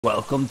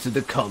Welcome to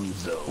the cum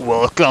zone.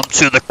 Welcome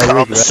to the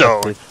cum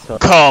zone.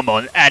 Come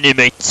on,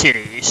 anime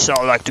titties.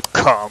 I like to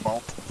come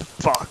on.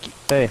 Fuck you.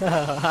 Hey,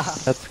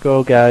 let's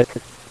go, guys.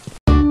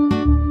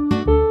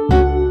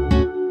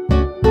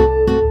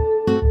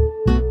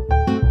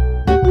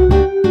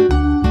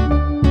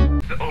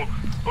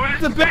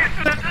 The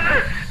basement!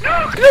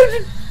 No!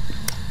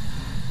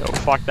 Yo,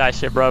 fuck that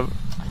shit, bro.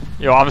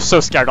 Yo, I'm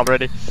so scared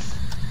already.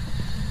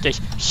 Okay,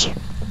 shit.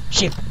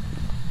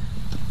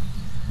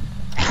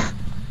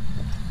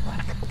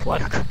 What?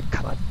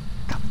 Come on.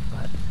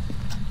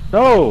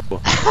 No!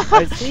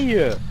 I see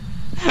you!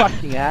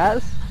 Fucking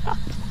ass!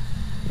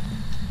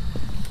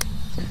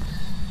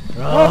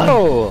 Run!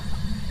 No!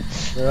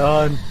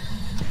 Run!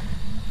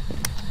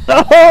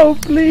 No,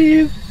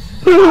 please!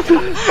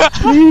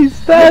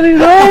 Please, Daddy,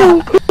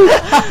 no!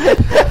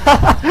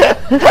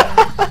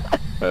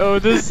 Oh,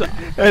 this.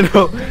 I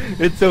know,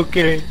 it's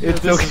okay, it's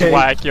This okay. is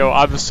whack, yo.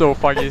 I'm so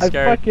fucking I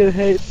scared. fucking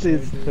hate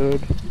this,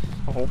 dude.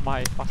 Oh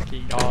my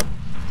fucking god.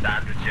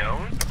 Sandra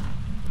Jones?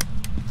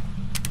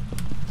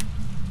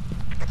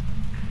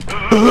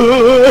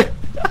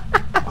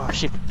 Oh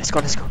shit, let's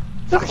go.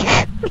 Fuck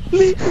you.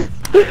 Please!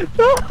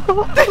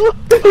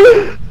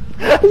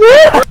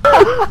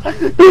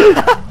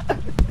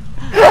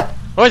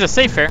 Oh, is it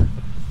safe here?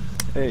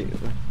 Hey,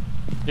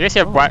 You guys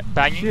hear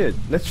banging? shit,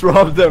 let's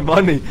rob their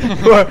money.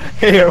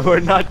 We're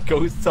not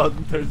ghost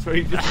hunters,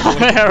 we're just going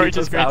Yeah, to we're people's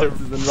just going to-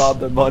 houses and rob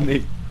their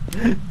money.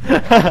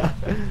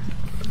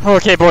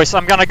 Okay, boys,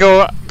 I'm gonna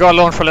go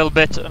alone for a little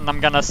bit, and I'm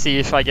gonna see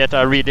if I get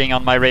a reading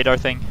on my radar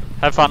thing.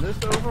 Have fun. This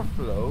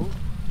overflow?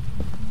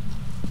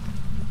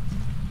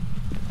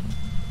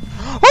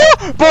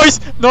 Oh, boys!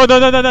 No!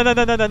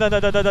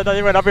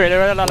 It went up here.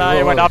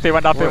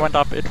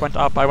 It went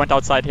up. I went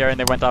outside here, and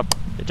it went up.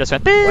 It just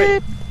went beep.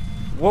 Wait,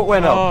 what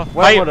went up?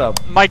 What went up?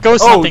 My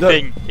ghost Oh, hunting the-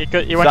 thing.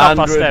 It went up a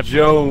Sandra step.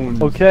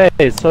 Jones. Okay,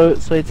 so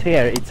it's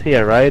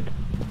here, right?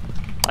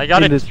 I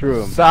got In it. this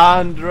room.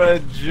 Sandra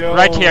Jones.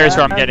 Right here is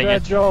where I'm getting Sandra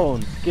it.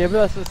 Jones, give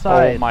us a Oh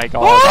sign. my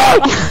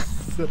god.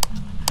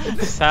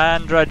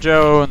 Sandra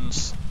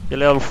Jones, you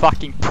little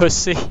fucking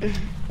pussy.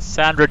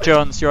 Sandra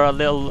Jones, you're a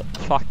little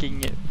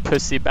fucking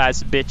pussy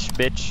ass bitch.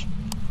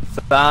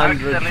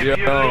 Sandra Axel, if you leave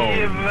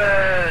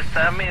Jones.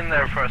 Sam in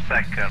there for a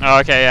second. Oh,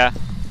 okay, yeah.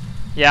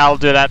 Yeah, I'll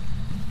do that.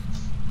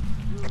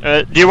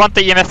 Do you want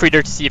the EMF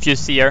reader to see if you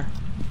see her?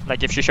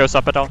 Like if she shows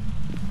up at all?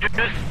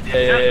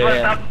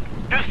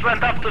 Just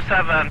went up to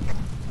 7.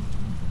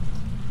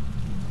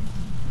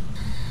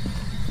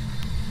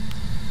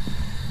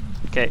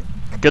 Okay.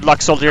 Good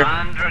luck, soldier.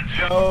 Sandra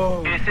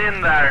Jones. He's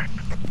in there.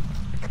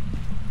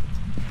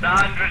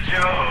 Sandra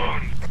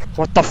Jones.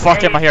 What the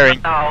fuck am I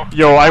hearing? Now.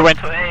 Yo, I went.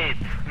 To 8.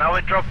 Now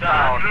it dropped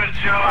down.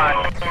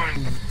 Sandra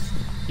Jones.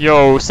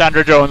 Yo,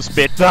 Sandra Jones,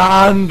 bitch.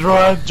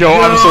 Sandra Jones. Yo,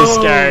 I'm so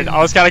scared. I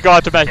was gonna go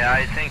out to bed. Yeah,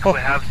 I think Oh. we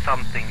have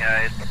something,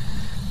 guys.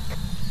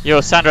 Yo,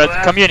 Sandra,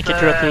 Let's, communicate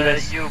through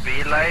this.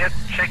 UV, let's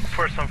check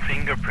for some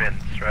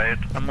fingerprints, right?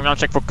 I'm gonna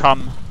check for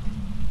cum.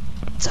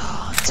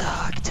 Don't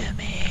talk to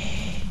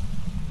me.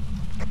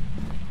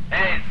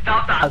 Hey,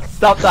 stop that!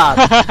 Stop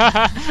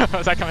that.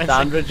 Was that convincing?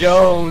 Sandra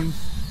Jones.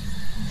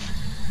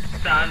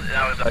 That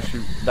was a...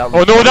 Actually, that Oh,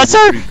 was no, really that's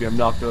her! creepy, I'm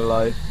not gonna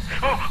lie.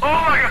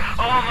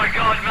 Oh my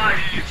god, man,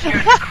 you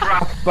scared the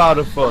crap. About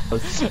a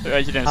fuss. You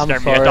didn't I'm scare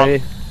me at all.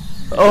 sorry.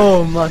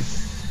 Oh my.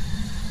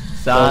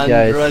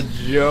 Sandra guys.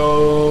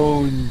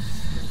 Jones.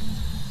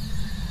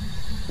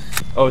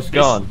 Oh, it's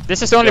gone.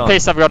 This is the only Gone.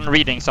 place I've gotten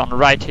readings on,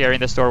 right here in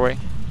this doorway.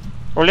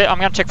 I'm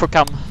gonna check for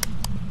cum.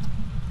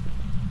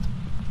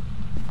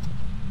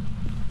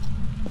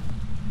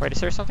 Wait, is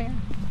there something here?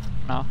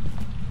 No.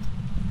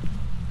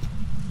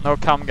 No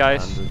cum,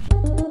 guys.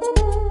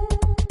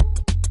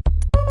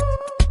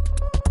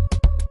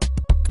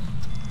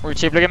 Will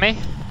Chief look at me?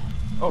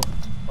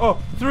 Oh,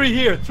 three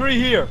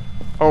here.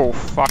 Oh,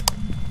 fuck.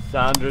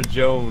 Sandra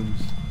Jones.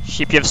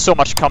 Sheep, you have so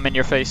much cum in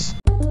your face.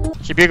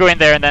 Sheep, you go in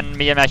there and then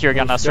me and Matthew are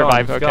gonna it's gone,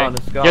 survive, it's okay? gone,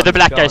 it's gone, You're the it's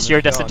black gone, guys, you're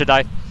it's destined to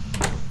die.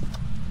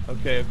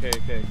 Okay.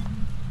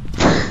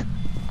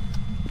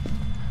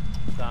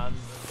 Sandra.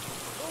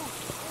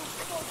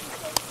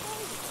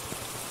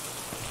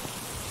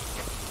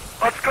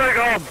 What's going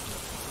on?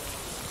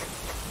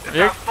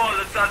 You're-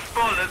 It's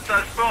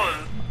not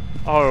full.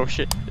 Oh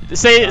shit.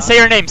 Say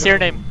your name, say your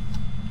name.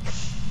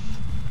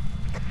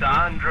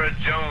 Sandra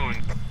Jones.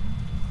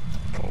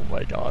 Oh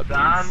my god.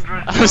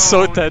 Sandra Jones. I'm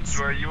so tense.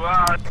 Where you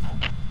at?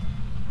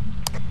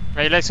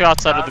 Right, let's go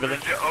outside of the building.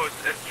 Oh,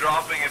 it's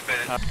dropping a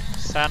bit.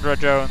 Sandra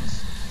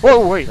Jones.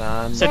 Whoa, wait.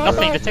 Sandra Said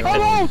nothing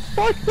detected.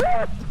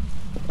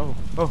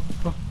 Oh.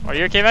 Are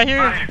you okay, Matthew?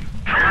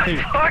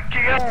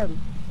 Fucking hell.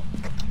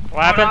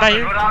 What happened,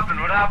 Matthew? What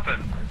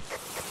happened?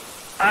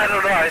 I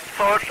don't know, I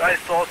thought I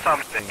saw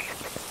something.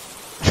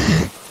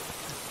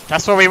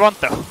 That's what we want,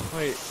 though.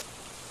 Wait.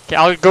 Okay,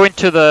 I'll go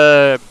into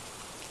the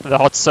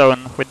hot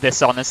zone with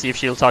this on and see if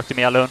she'll talk to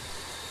me alone.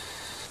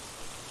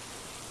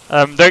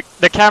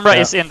 The camera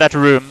is in that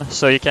room,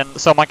 so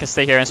someone can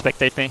stay here and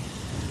spectate me.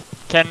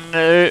 Can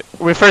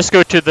we first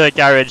go to the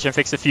garage and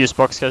fix the fuse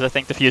box, because I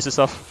think the fuse is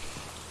off.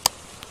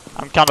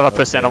 I'm kind of a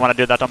pussy. I don't want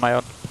to do that on my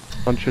own.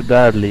 Don't you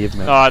dare leave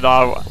me. No,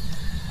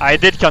 I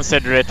did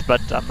consider it,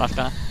 but I'm not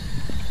gonna.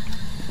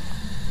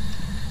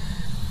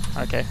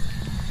 Okay.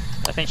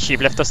 I think sheep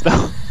left us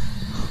though.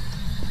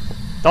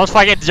 Don't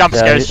fucking jump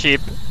scare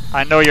sheep.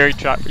 I know you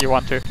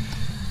want to.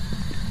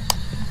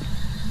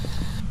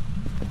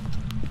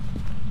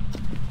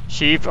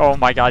 Sheep, oh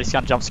my god, he's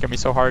gonna jump scare me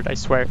so hard, I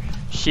swear.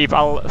 Sheep,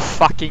 I'll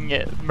fucking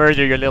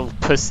murder your little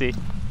pussy.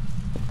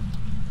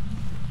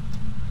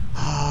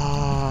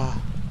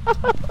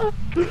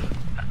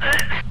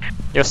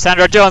 Yo,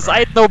 Sandra Jones, I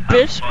ain't no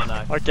bitch!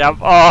 Okay,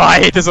 I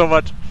hate it so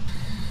much.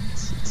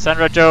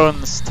 Sandra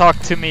Jones, talk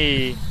to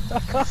me.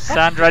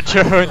 Sandra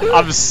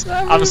Jones,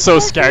 I'm so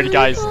scared,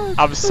 guys.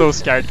 I'm so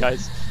scared,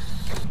 guys.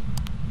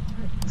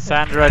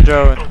 Sandra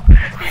Jones.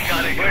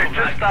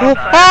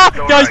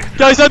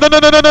 Guys,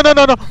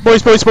 no.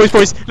 Boys.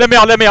 Let me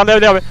out.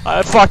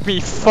 Fuck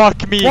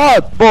me.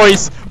 What?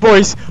 Boys.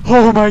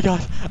 Oh my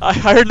god. I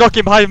heard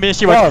knocking behind me and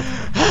she went.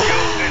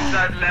 It's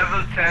at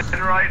level 10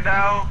 right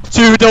now.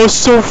 Dude, that was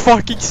so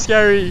fucking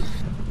scary.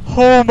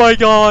 Oh my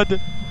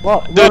god.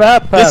 What Dude,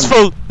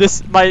 happened?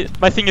 This full.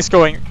 My thing is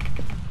going.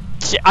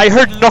 I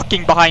heard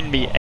knocking behind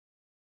me.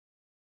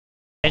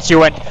 And she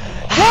went.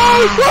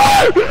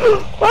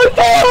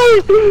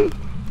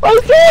 I'm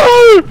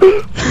sorry!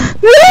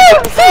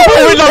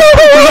 We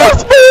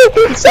lost!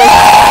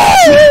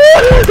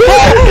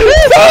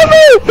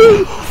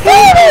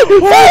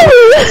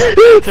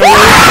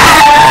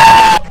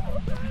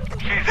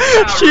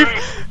 Sheep!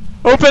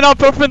 Open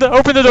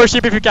the door,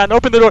 sheep, if you can.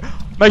 Open the door.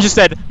 Mashu's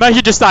dead.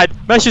 Mashu just died.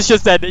 Mashu's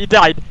just dead. He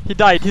died.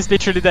 He's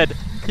literally dead.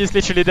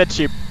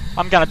 Sheep.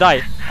 I'm gonna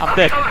die. I'm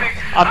dead.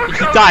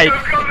 He died.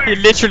 He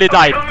literally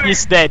died.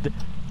 He's dead.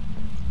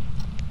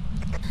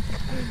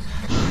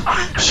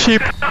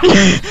 Sheep.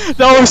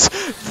 That was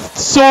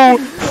so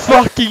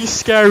fucking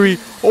scary.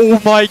 Oh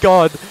my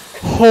god.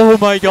 Oh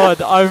my god.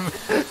 Oh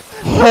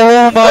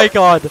my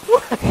god.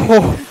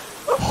 Oh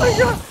my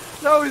god.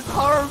 That was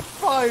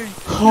horrifying.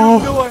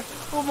 Oh.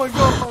 Oh my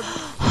god.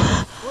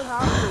 What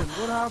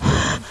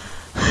happened?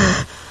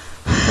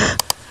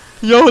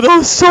 Yo, that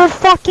was so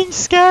fucking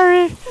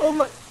scary. Oh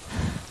my.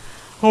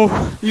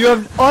 Oh. You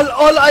have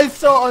all I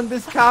saw on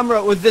this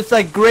camera was this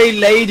like grey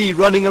lady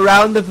running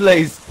around the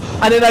place,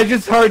 and then I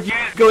just heard you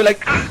go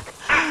like.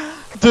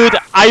 Dude,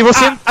 I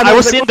was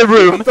in the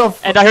room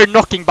and I heard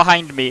knocking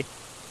behind me.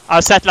 I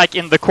sat like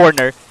in the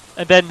corner,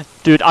 and then,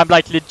 dude, I'm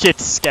like legit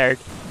scared.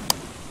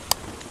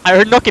 I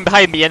heard knocking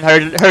behind me and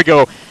heard her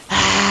go,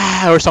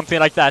 or something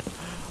like that.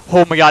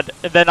 Oh my god,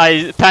 and then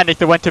I panicked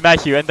and went to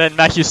Matthew, and then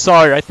Matthew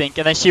saw her, I think,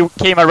 and then she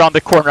came around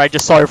the corner. I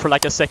just saw her for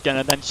like a second,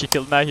 and then she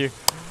killed Matthew.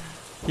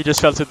 He just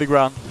fell to the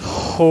ground.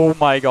 Oh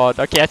my god.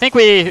 Okay, I think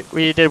we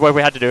did what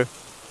we had to do.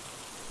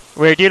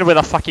 We're dealing with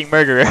a fucking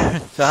murderer.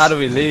 So how do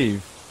we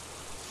leave?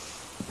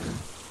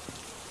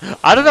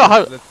 I don't know,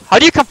 how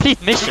do you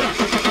complete mission?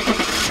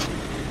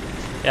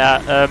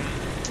 Yeah,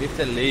 We have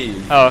to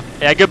leave. oh,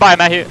 yeah, goodbye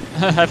Matthew.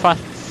 Have fun.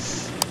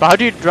 But how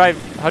do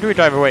we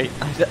drive away?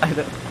 I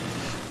don't.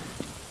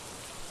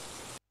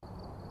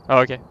 Oh,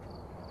 okay.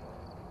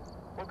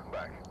 Welcome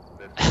back.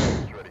 This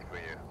is ready for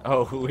you.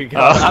 Oh, we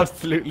got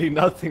absolutely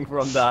nothing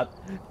from that.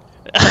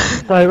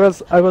 I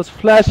was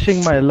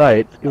flashing my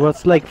light. It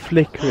was like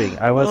flickering.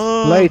 I was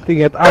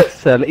lighting at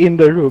Axel in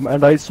the room,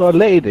 and I saw a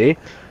lady,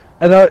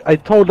 and I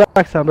told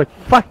Axel, I'm like,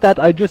 fuck that,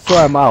 I just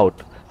saw him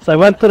out. So I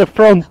went to the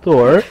front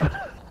door,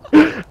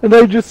 and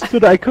I just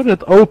stood. I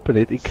couldn't open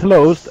it. It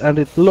closed and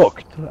it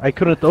locked. I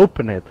couldn't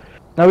open it.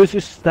 And I was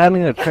just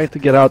standing there trying to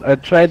get out. I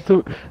tried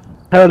to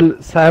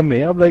tell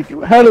Sammy. I'm like,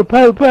 help.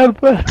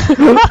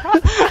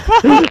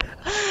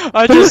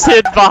 I just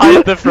hid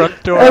behind the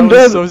front door. And I was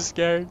then- so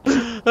scared.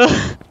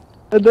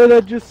 And then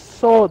I just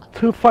saw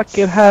two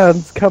fucking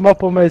hands come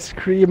up on my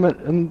screen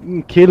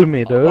and kill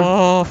me, dude.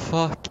 Oh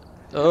fuck.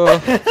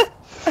 Oh.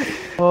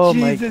 Oh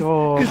my Jesus,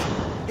 god.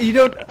 'cause you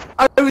don't.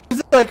 I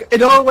was like,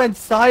 it all went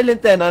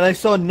silent then, and I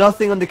saw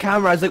nothing on the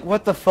camera. I was like,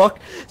 what the fuck?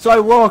 So I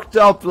walked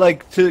up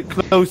like to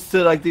close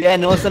to like the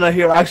end, and all of a sudden I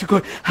hear actually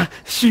going,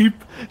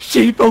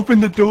 sheep, open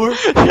the door.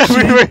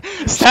 We were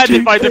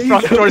standing by the please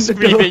front door open the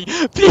door." screaming,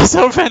 please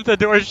open the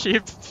door,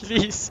 sheep,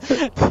 please.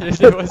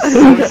 It was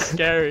so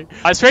scary.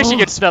 I swear she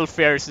could smell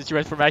fear since she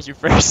went for Matthew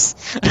first.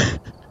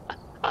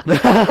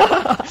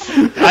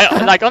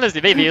 Like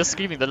honestly, maybe he was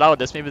screaming the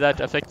loudest, maybe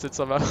that affects it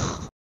somehow.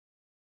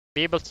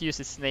 Be able to use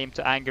his name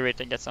to anger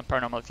it and get some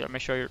paranormal feel.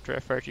 Make sure you to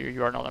refer to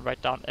your URL and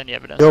write down any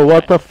evidence. Yo,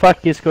 what the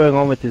fuck is going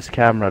on with this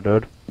camera,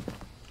 dude?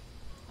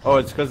 Oh,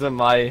 it's because of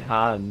my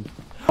hand.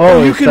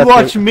 Oh, you is can that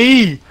watch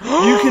me.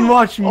 You can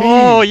watch me.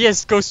 Oh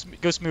yes, ghost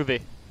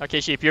movie.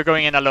 Okay, sheep, you're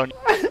going in alone.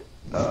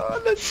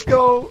 Let's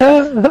go.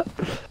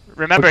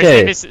 Remember,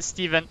 Okay. his name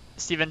is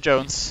Steven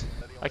Jones.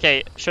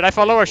 Okay, should I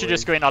follow or should I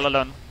just go in all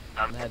alone?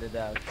 I'm headed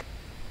out.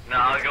 No,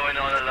 I'm going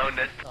all alone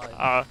this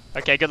time.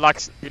 Okay, good luck,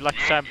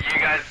 champ.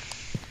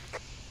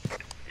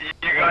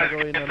 You guys,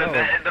 going the alone.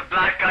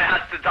 black guy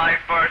has to die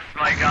first,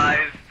 my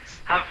guys.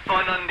 Have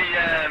fun on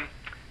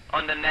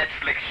the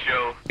Netflix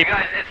show. You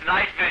guys, it's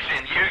night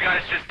vision. You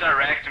guys just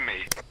direct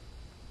me.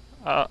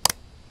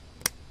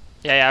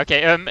 Yeah,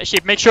 okay.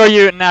 Sheep, make sure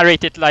you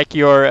narrate it like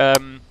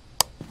you're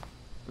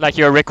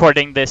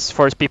recording this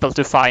for people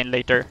to find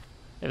later,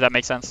 if that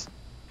makes sense.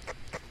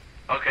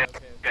 Okay.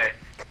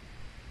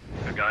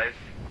 So guys,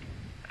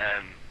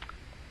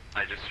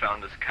 I just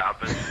found this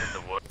cabin in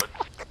the woods.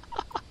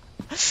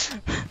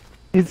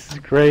 It's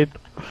great.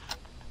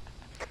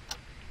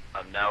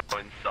 I'm now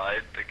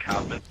inside the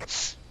cabin.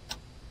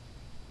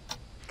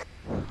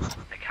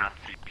 I can't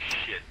see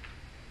shit.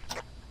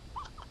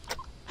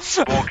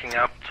 Walking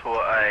up to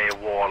a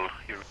wall.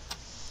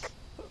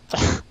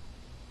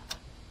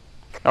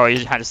 Oh,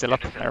 your hand is still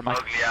up. Never mind.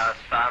 Ugly ass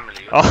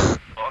family. What Oh. the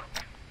fuck?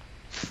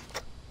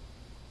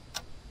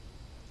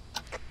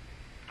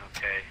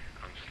 Okay,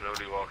 I'm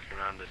slowly walking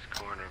around this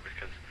corner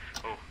because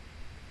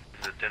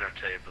there's a dinner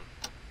table.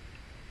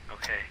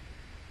 Okay,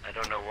 I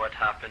don't know what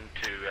happened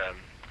to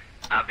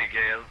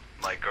Abigail,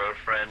 my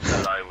girlfriend,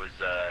 that I was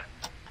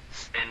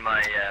in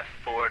my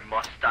Ford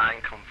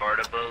Mustang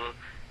convertible,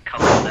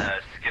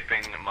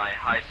 skipping my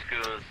high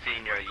school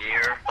senior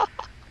year,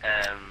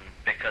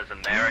 because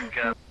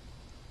America.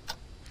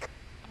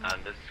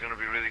 And this is going to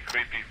be really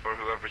creepy for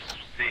whoever's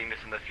seeing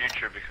this in the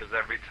future, because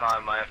every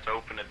time I have to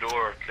open a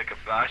door or click a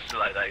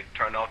flashlight, I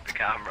turn off the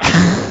camera.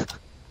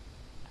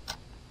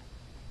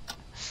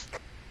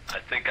 I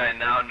think I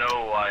now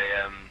know why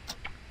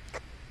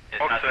it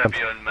has to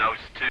be on mouse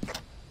too.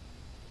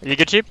 You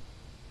good, Sheep?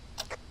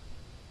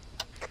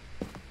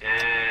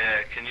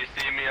 Can you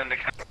see me on the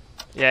camera?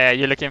 Yeah,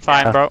 you're looking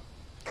fine, bro.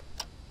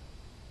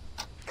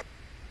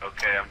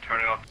 Okay, I'm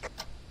turning off.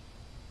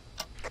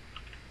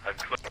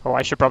 Oh,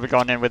 I should probably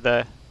gone in with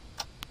the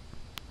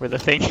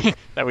thing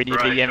that we need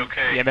Right, the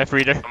okay. EMF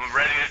reader. I'm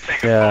ready to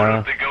take a photo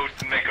of the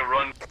ghost and make a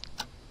run.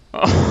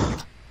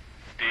 Oh.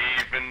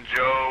 Steve and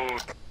Joe.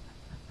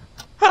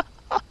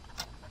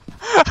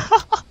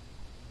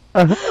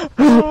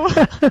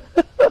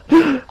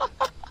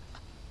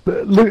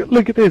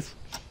 Look at this.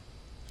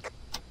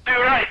 To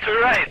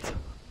right.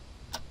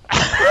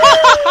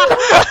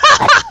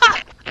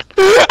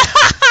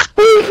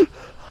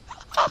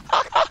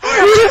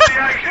 Is he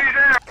actually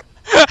there?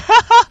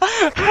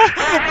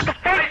 What the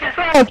fuck is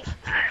that?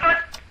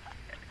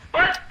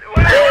 What?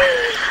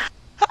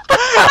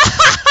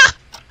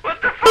 What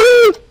the fuck?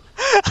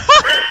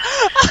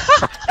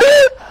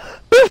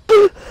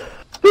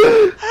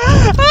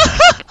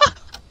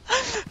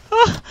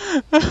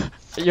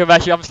 You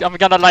actually, I'm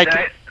gonna like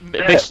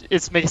make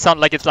it sound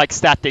like it's like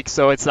static,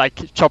 so it's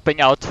like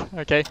chopping out.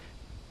 Okay.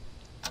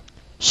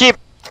 Sheep.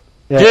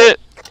 Yeah.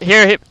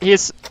 Here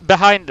he's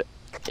behind,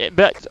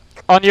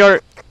 on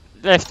your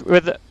left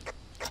with.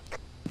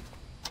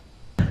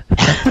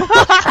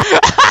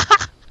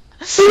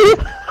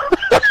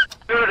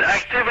 Dude,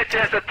 activity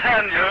is a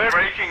 10. You're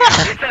breaking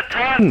it. It's a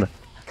 10.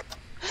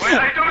 Wait,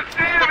 I don't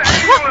see him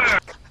anywhere.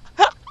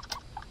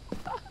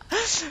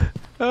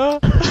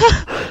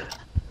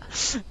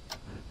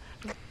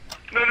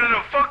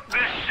 No, fuck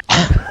this shit.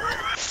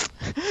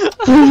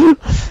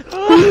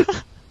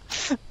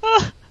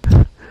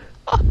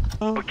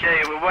 Okay,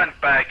 we went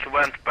back.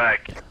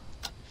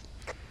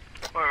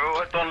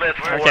 Don't let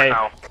me Okay.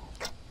 now.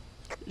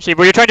 Sheep,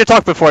 were you trying to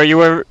talk before? You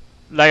were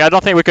like, I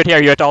don't think we could hear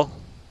you at all.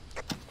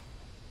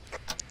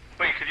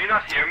 Wait, could you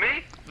not hear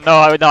me? No,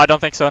 I don't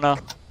think so. No.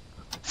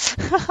 Is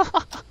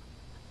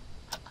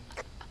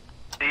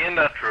he in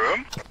that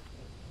room?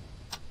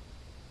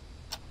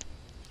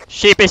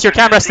 Sheep, is your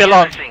camera still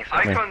on?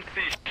 I can't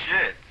see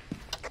shit.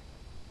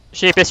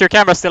 Sheep, is your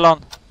camera still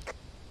on?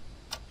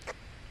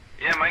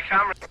 Yeah, my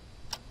camera.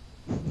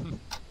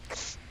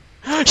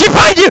 Sheep,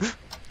 behind you!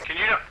 Can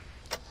you not?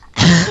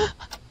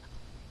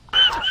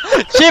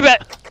 Sheep!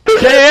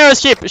 Can you hear us,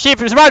 Sheep? Sheep,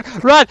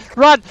 run!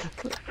 Stop!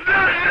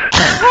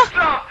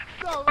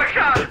 I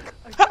can't!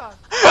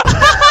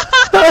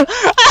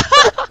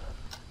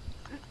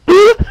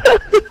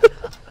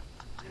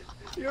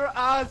 You're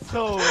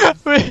assholes!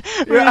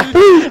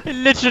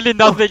 Literally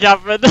nothing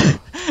happened.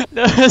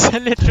 There was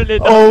literally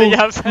nothing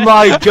happened. Oh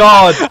my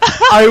god!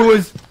 I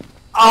was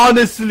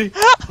honestly...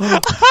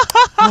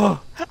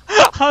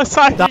 I'm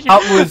sorry. That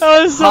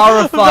was so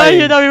horrifying.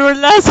 You know, we were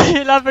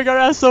laughing our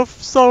ass so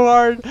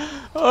hard.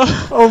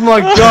 Oh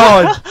my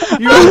god!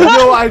 You have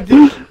no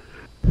idea!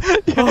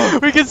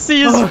 We could see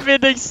you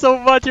spinning so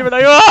much. You were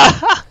like,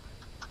 ah!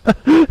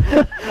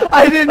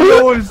 I didn't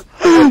know it was...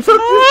 I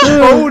took this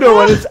photo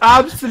and it's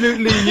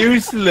absolutely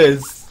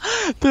useless.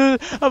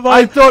 Dude,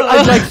 I thought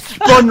I'd like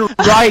spun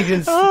right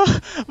and...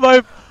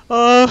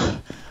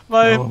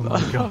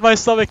 my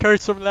stomach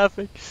hurts from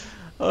laughing.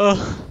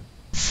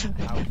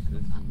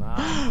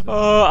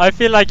 I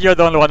feel like you're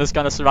the only one who's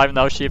gonna survive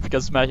now, Sheep,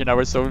 because Matt, you know,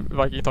 we're so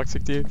fucking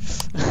toxic to you.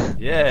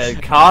 Yeah,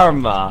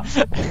 karma.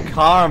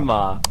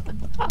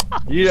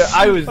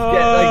 I was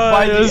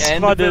by the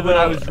end of it when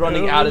I was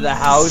running out of the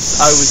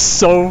house, I was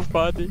so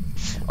funny.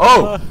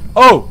 Oh,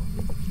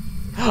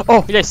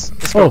 yes,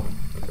 let's go.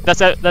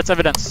 That's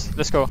evidence.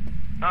 Let's go.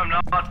 No, I'm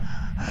not.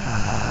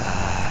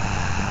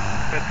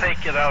 Let's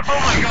take it out. Oh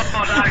my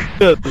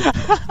god,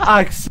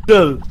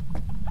 Axel.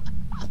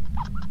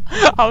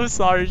 I'm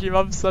sorry, Sheep.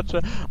 I'm such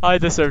a. I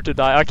deserve to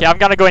die. Okay, I'm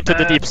gonna go into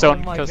the deep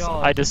zone my because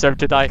God. I deserve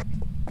to die.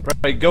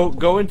 Right,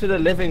 go into the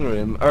living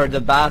room or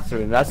the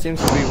bathroom. That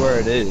seems to be where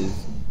it is.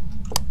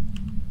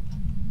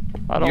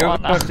 I don't You're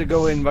wanna. going to have to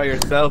go in by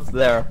yourself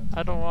there.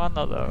 I don't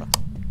wanna though.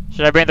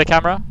 Should I bring the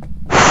camera?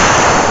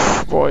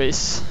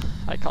 Boys,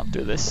 I can't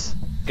do this.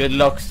 Good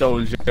luck,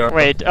 soldier.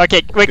 Wait,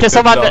 okay, wait, can Good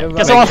someone, luck. can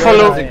Make someone sure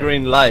follow? there's a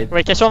green light.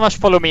 Wait, can someone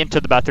follow me into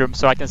the bathroom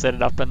so I can set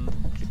it up and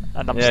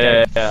I'm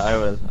scared. Yeah, I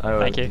will.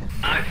 Thank you.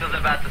 Axel's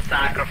about to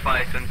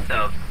sacrifice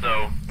himself,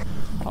 so...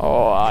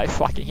 Oh, I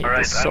fucking hate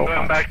Alright, this so I'm going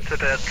much. back to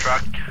the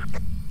truck.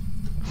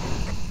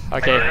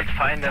 Okay. I didn't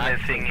find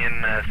anything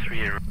in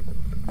 3 room.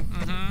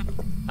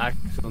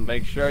 Axel,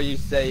 make sure you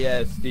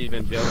say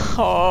Stephen Jones.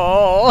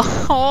 Oh.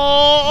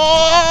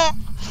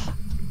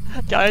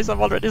 Guys,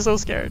 I'm already so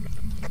scared.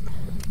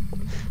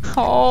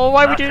 Oh,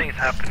 why would you? Nothing's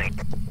happening.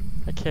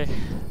 Okay.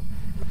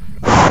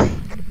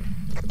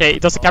 Okay,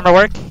 does the camera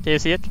work? Can you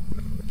see it?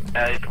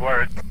 It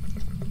worked.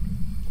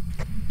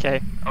 Okay.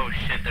 Oh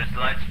shit, there's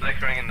lights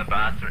flickering in the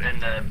bathroom, in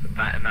the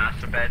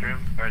master bedroom,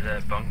 or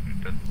the bunk.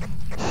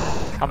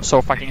 I'm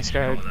so fucking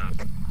scared.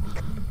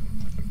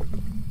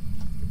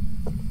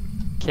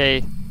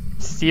 Okay.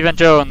 Stephen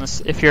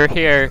Jones, if you're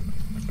here,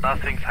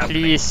 Nothing's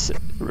happening. please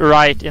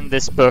write in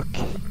this book.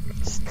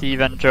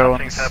 Stephen Jones,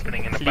 Nothing's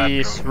happening in the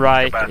please bathroom.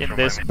 write The bathroom, in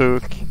this I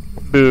book.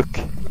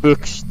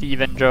 Book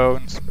Stephen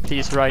Jones.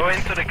 Please Go write.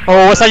 into the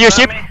Oh, was that you,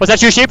 closet, Sheep? Sammy. Was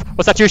that you, Sheep?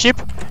 Was that you, Sheep?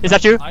 Is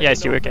that you? Yeah,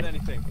 it's you. Okay.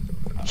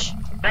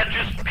 That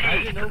just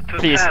peaked to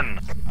Please. 10.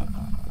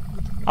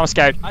 I'm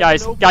scared,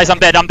 guys. Guys, I'm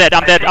dead. I'm dead.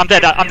 I'm dead. I'm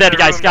dead. I'm dead,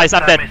 guys. Guys,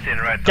 I'm dead.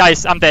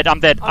 Guys, I'm dead. I'm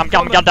dead. I'm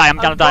gonna die. I'm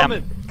gonna die.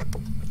 I'm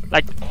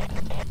like.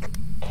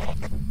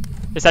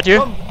 Is that you?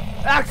 Come,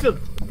 Axel!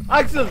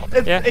 Axel!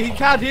 Yeah? He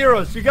can't hear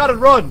us. You gotta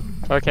run.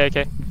 Okay,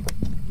 okay.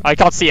 I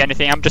can't see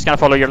anything. I'm just gonna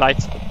follow your light.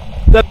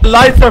 The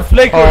lights are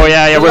flickering. Oh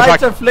yeah, yeah. The We're lights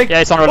fucked. are flickering.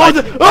 Yeah, it's on our Oh, light.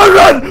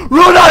 run!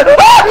 Run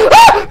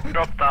out!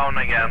 Drop down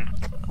again.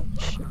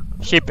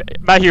 Sheep,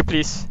 Matthew,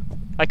 please.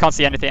 I can't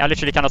see anything. I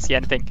literally cannot see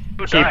anything.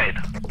 Who Sheep, died?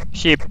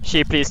 sheep,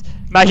 please.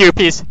 Matthew,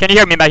 please. Can you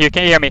hear me, Matthew?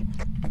 Can you hear me?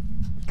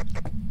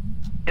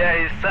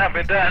 Yeah, he's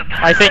Sammy dead.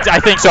 I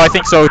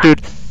think so,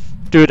 dude.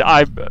 Dude,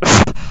 I,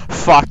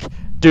 fuck,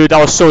 dude, that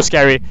was so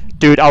scary.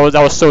 Dude, that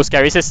was so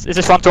scary. Is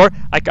this front door?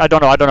 I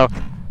don't know.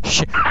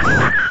 Shit.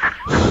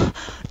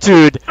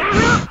 Dude.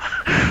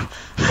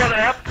 What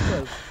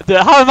happened?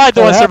 How am I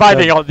the one What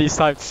surviving happened? all these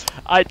times?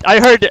 I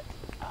heard.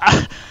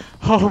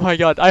 Oh my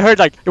god! I heard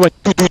like it went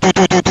do do do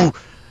do do do,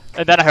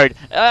 and then I heard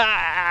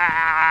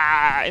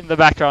in the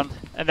background,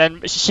 and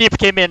then Sheep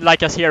came in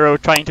like a hero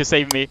trying to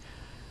save me.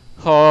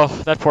 Oh,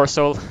 that poor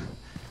soul.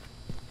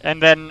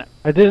 And then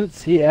I didn't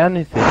see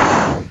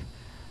anything.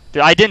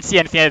 dude, I didn't see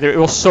anything either. It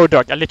was so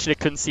dark. I literally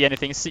couldn't see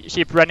anything.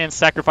 Sheep ran in,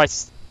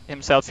 sacrificed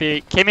himself.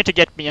 He came in to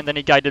get me, and then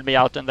he guided me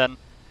out, and then.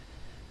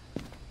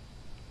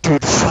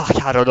 Dude,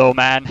 fuck, I don't know,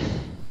 man.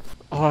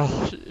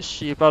 Oh,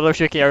 Sheep, I don't know if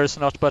you care or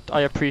not, but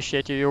I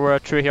appreciate you. You were a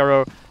true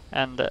hero,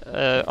 and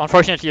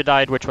unfortunately you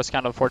died, which was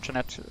kind of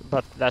fortunate,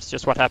 but that's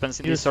just what happens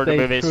in You these sort of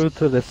stayed movies. true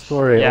to the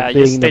story Yeah, of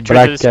you being the stayed true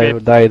to black the guy who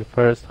script. died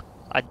first.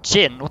 A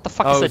djinn? What the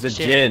fuck Oh, is it was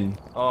a a djinn? djinn.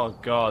 Oh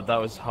god, that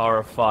was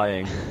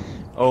horrifying.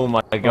 Oh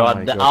my god,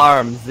 my the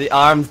God.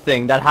 arms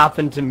thing, that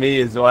happened to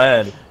me as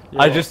well.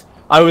 Yeah.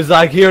 I was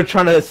like here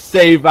trying to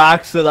save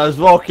Axel. I was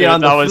walking Dude,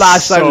 on that the was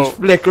flashlight was so-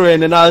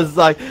 flickering, and I was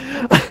like,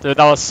 Dude, that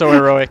was so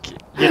heroic.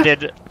 You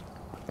did.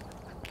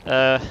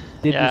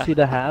 Did Yeah. you see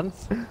the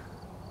hands?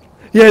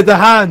 yeah, the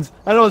hands.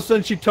 And all of a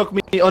sudden she took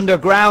me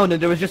underground,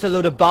 and there was just a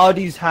load of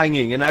bodies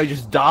hanging, and I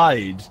just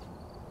died.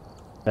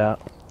 Yeah.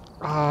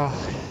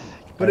 Oh,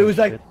 But it was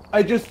like,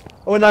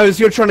 when I was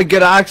here trying to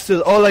get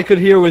Axel, all I could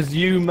hear was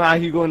you,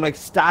 Matthew, going like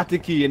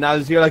staticky, and I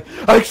was here like,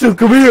 Axel,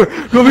 come here,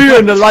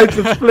 and the lights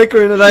were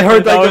flickering, and I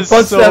heard That like the was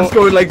footsteps so-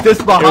 going like this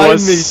it behind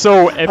was me,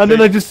 so epic. and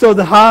then I just saw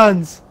the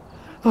hands.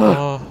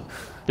 Oh.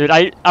 Dude,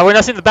 when I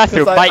was in the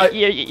bathroom, 'Cause my I-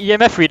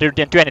 EMF reader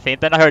didn't do anything.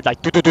 Then I heard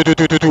like do do do do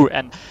do do do,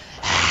 and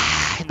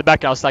in the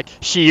background I was like,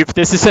 "Sheep,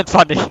 this isn't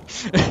funny,"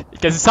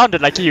 because it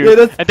sounded like you. Yeah,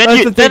 that's- and then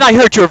that's the then thing. I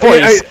heard your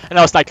voice, I- and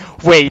I was like,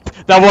 "Wait,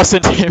 that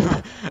wasn't him."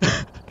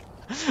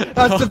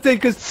 That's the thing,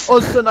 because all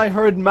of a sudden I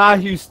heard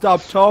Matthew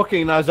stop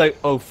talking, and I was like,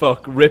 oh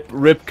fuck, rip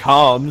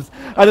comms.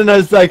 And then I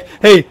was like,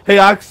 hey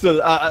Axel,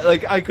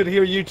 like I could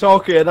hear you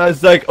talking, and I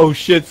was like, oh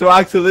shit, so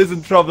Axel is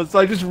in trouble. So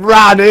I just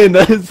ran in.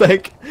 I was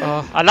like,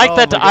 I like oh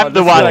that my I'm God,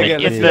 the let's do one that again,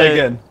 in let's do that the.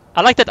 again.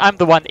 I like that I'm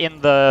the one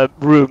in the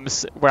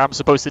rooms where I'm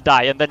supposed to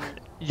die, and then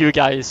you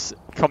guys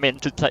come in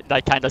to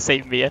like kind of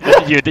save me, and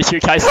then you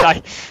guys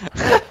die.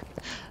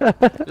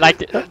 Like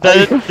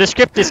the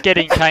script is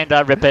getting kind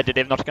of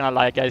repetitive. Not gonna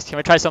lie, guys. Can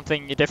we try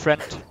something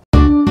different?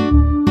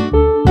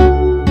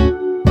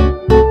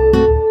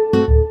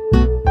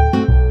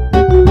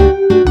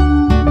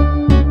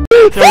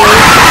 So